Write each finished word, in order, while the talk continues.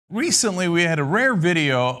Recently, we had a rare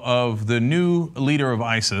video of the new leader of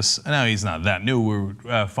ISIS. Now, he's not that new.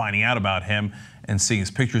 We're finding out about him and seeing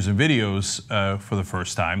his pictures and videos for the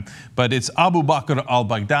first time. But it's Abu Bakr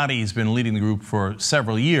al-Baghdadi. He's been leading the group for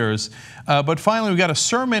several years. But finally, we got a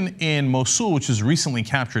sermon in Mosul, which is recently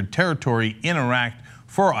captured territory in Iraq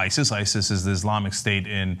for ISIS. ISIS is the Islamic State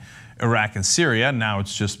in Iraq and Syria. Now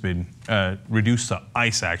it's just been reduced to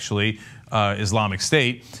ICE, actually, Islamic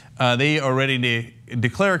State. They are ready to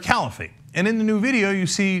declare a caliphate. And in the new video, you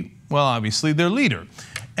see, well, obviously, their leader.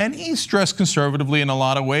 And he's dressed conservatively in a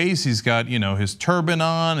lot of ways. He's got, you know, his turban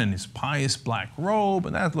on and his pious black robe,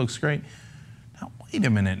 and that looks great. Now, wait a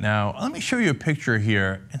minute now. Let me show you a picture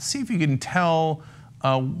here and see if you can tell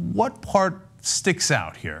what part sticks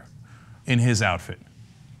out here in his outfit.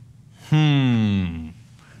 Now,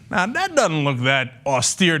 that doesn't look that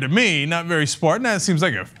austere to me, not very Spartan. That seems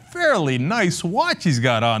like a fairly nice watch he's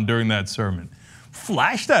got on during that sermon.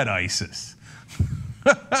 Flash that, ISIS.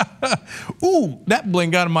 Ooh, that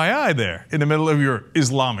bling got in my eye there in the middle of your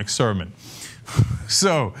Islamic sermon.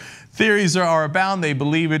 So, theories are abound. They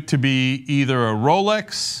believe it to be either a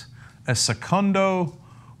Rolex, a Sekonda,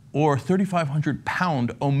 or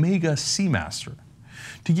 3,500-pound Omega Seamaster.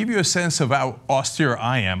 To give you a sense of how austere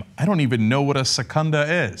I am, I don't even know what a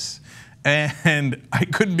Sekonda is. And I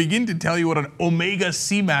couldn't begin to tell you what an Omega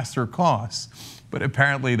Seamaster costs. But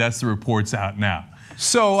apparently that's the reports out now.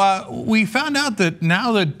 So we found out that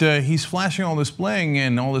now that he's flashing all this bling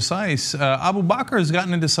and all this ice, Abu Bakr has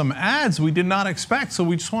gotten into some ads we did not expect. So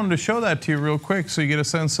we just wanted to show that to you real quick so you get a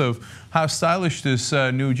sense of how stylish this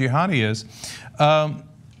new jihadi is.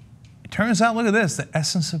 It turns out, look at this, The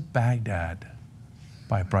Essence of Baghdad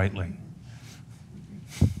by Breitling.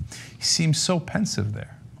 He seems so pensive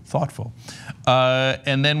there, thoughtful.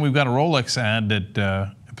 And then we've got a Rolex ad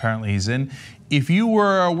that apparently he's in. If you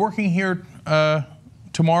were working here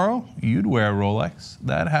tomorrow, you'd wear a Rolex.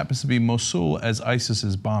 That happens to be Mosul as ISIS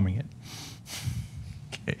is bombing it.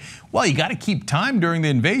 Okay. Well, you got to keep time during the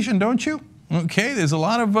invasion, don't you? Okay, there's a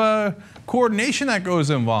lot of coordination that goes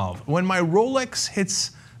involved. When my Rolex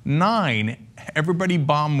hits 9, everybody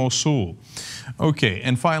bomb Mosul. Okay,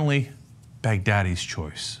 and finally, Baghdadi's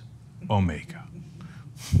choice, Omega.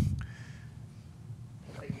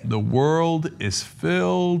 The world is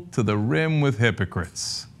filled to the rim with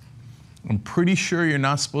hypocrites. I'm pretty sure you're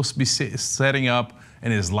not supposed to be setting up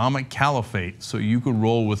an Islamic caliphate so you could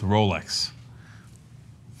roll with Rolex.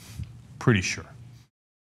 Pretty sure.